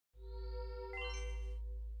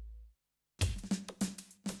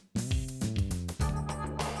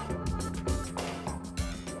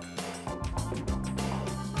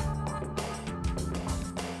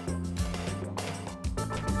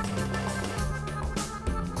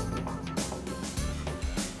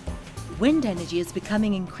Wind energy is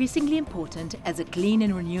becoming increasingly important as a clean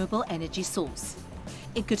and renewable energy source.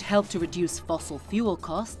 It could help to reduce fossil fuel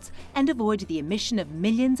costs and avoid the emission of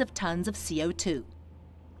millions of tons of CO2.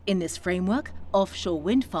 In this framework, offshore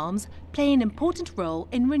wind farms play an important role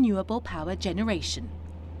in renewable power generation.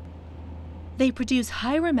 They produce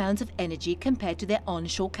higher amounts of energy compared to their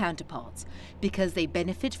onshore counterparts because they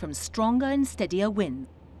benefit from stronger and steadier winds,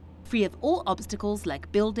 free of all obstacles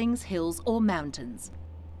like buildings, hills or mountains.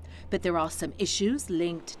 But there are some issues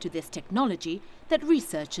linked to this technology that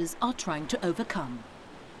researchers are trying to overcome.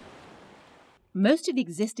 Most of the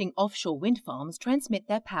existing offshore wind farms transmit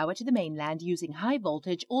their power to the mainland using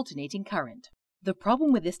high-voltage alternating current. The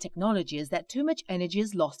problem with this technology is that too much energy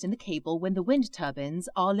is lost in the cable when the wind turbines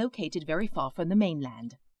are located very far from the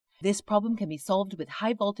mainland. This problem can be solved with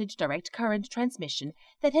high-voltage direct current transmission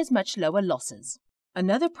that has much lower losses.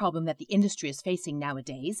 Another problem that the industry is facing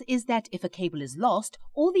nowadays is that if a cable is lost,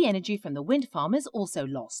 all the energy from the wind farm is also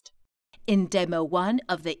lost. In Demo 1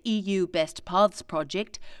 of the EU Best Paths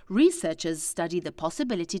project, researchers study the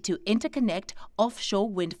possibility to interconnect offshore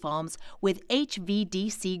wind farms with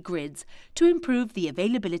HVDC grids to improve the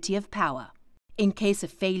availability of power. In case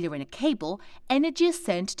of failure in a cable, energy is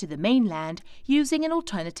sent to the mainland using an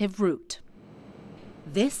alternative route.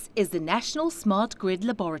 This is the National Smart Grid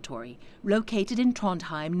Laboratory, located in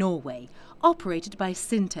Trondheim, Norway, operated by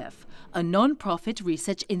SINTEF, a non-profit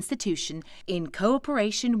research institution in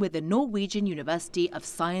cooperation with the Norwegian University of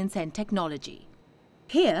Science and Technology.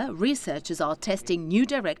 Here, researchers are testing new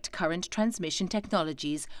direct current transmission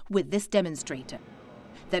technologies with this demonstrator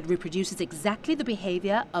that reproduces exactly the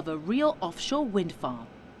behavior of a real offshore wind farm.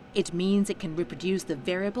 It means it can reproduce the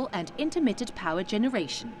variable and intermittent power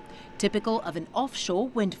generation, typical of an offshore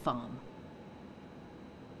wind farm.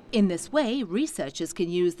 In this way, researchers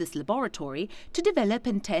can use this laboratory to develop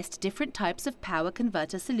and test different types of power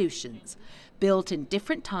converter solutions, built in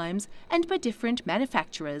different times and by different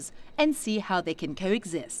manufacturers, and see how they can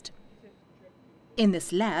coexist. In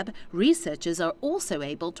this lab, researchers are also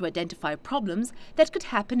able to identify problems that could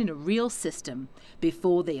happen in a real system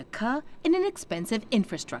before they occur in an expensive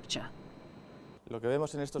infrastructure.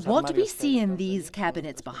 What we see in these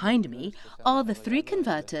cabinets behind me are the 3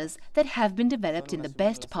 converters that have been developed in the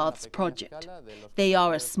Best Paths project. They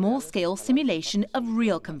are a small-scale simulation of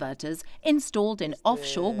real converters installed in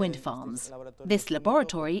offshore wind farms. This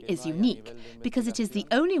laboratory is unique because it is the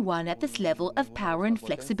only one at this level of power and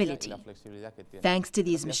flexibility. Thanks to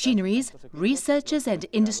these machineries, researchers and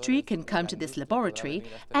industry can come to this laboratory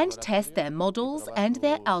and test their models and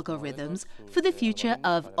their algorithms for the future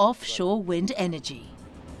of offshore wind energy.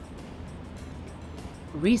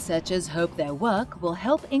 Researchers hope their work will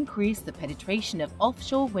help increase the penetration of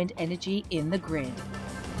offshore wind energy in the grid.